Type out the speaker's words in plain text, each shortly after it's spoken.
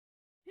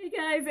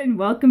Guys, and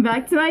welcome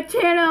back to my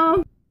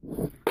channel.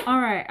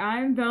 Alright,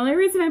 the only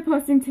reason I'm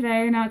posting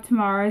today and not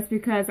tomorrow is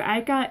because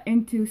I got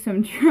into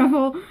some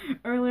trouble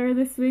earlier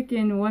this week,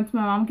 and once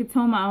my mom gets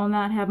home I will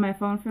not have my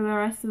phone for the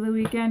rest of the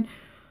weekend.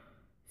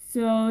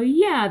 So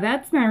yeah,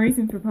 that's my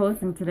reason for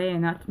posting today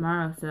and not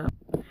tomorrow. So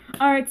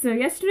alright, so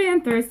yesterday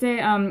and Thursday,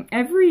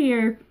 every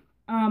year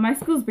my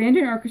school's band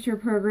and orchestra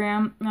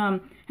program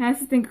has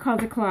this thing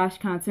called the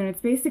Collage Concert.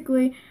 It's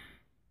basically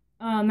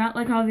not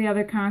like all the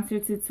other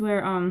concerts. It's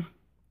where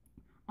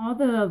all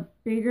the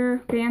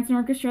bigger bands and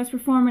orchestras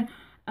perform,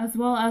 as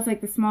well as like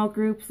the small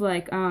groups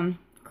like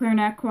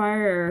clarinet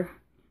choir or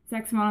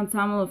saxophone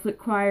ensemble, flute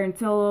choir, and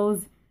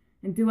solos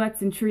and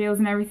duets and trios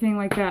and everything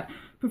like that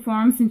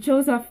performs and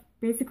shows off.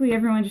 Basically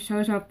everyone just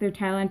shows off their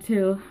talent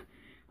to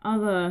all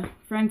the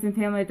friends and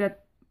family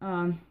that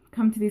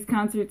come to these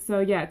concerts. So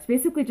yeah, it's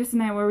basically just a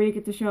night where we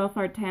get to show off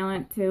our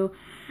talent to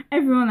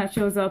everyone that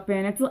shows up,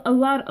 and it's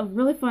a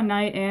really fun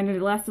night, and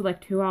it lasted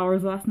like 2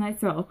 hours last night,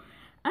 so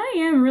I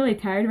am really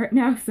tired right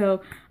now.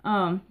 So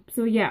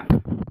yeah,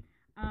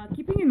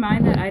 keeping in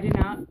mind that I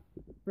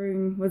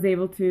was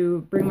able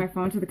to bring my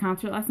phone to the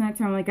concert last night,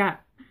 so I only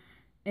got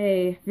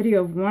a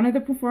video of one of the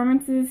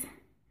performances.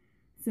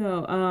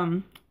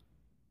 So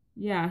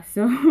yeah,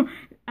 so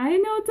I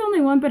know it's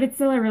only one, but it's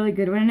still a really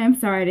good one, and I'm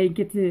sorry I didn't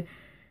get to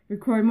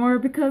record more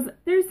because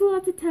there's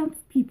lots of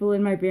talented people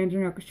in my band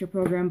and orchestra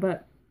program.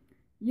 But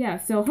yeah,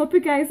 so hope you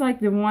guys like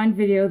the one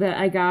video that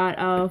I got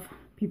of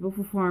people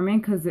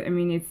performing, because I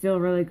mean it's still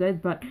really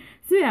good. But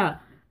so yeah,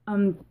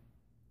 I'm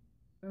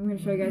gonna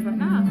show you guys right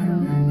now.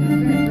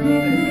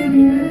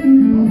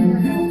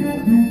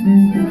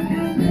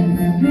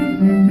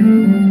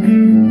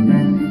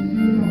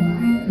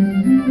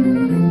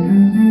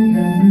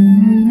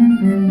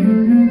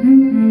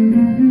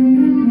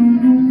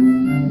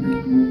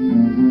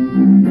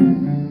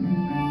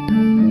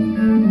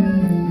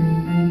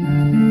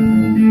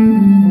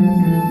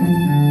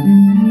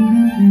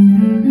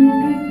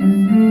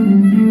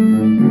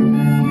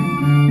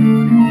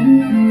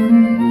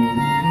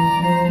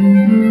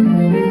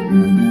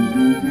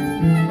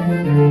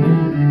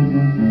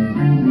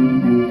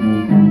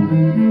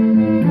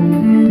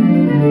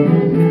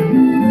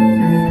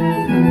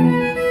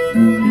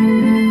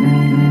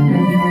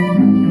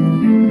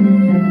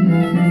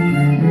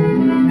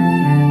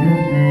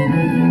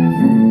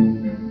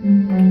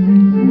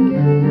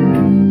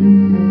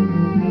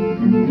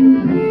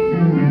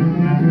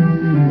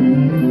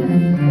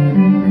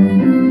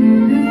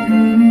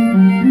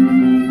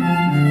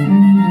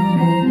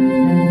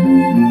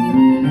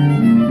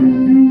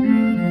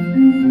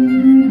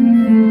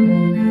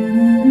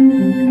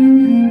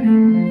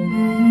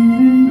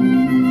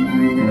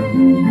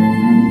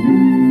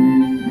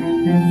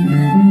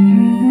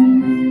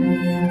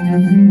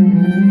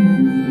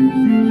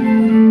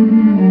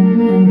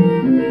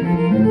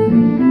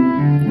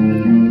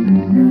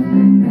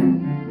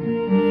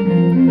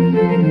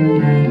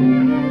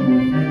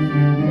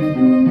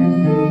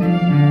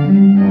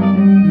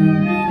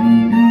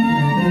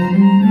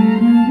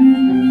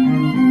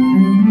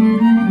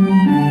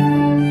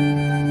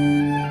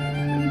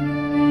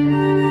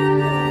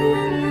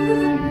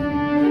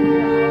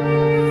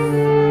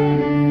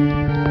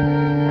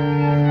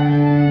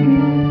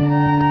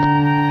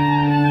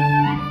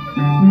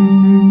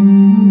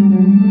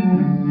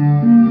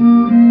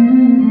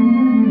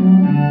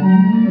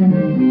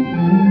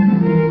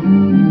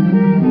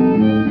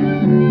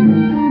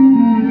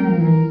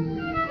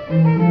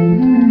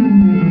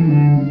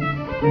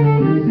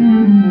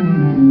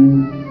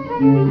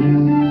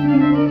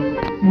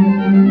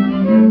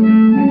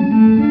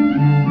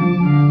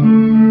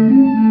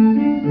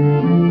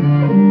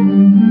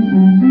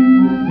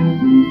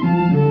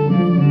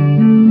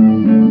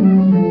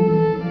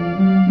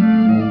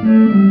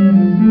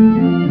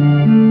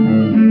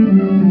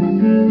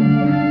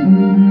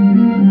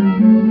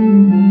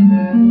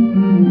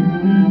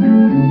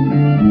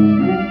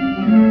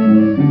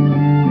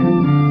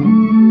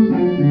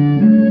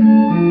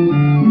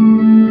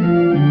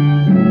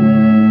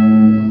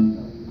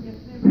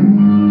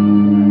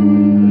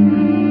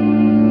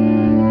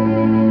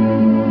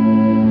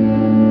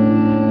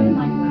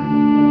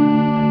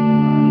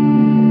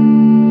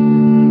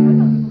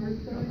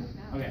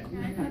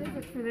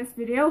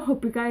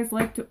 Hope you guys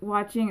liked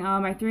watching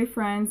my three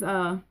friends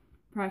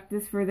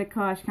practice for the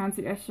Collage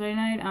Concert yesterday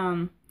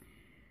night.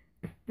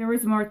 There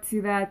was more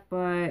to that,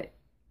 but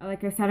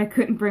like I said, I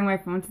couldn't bring my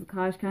phone to the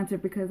Collage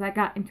Concert because I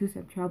got into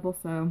some trouble.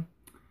 So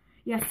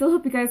yeah, still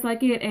hope you guys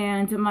like it,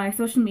 and my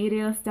social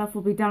media stuff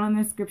will be down in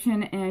the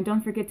description, and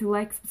don't forget to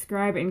like,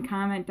 subscribe, and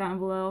comment down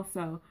below.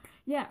 So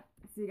yeah,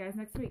 see you guys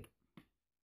next week.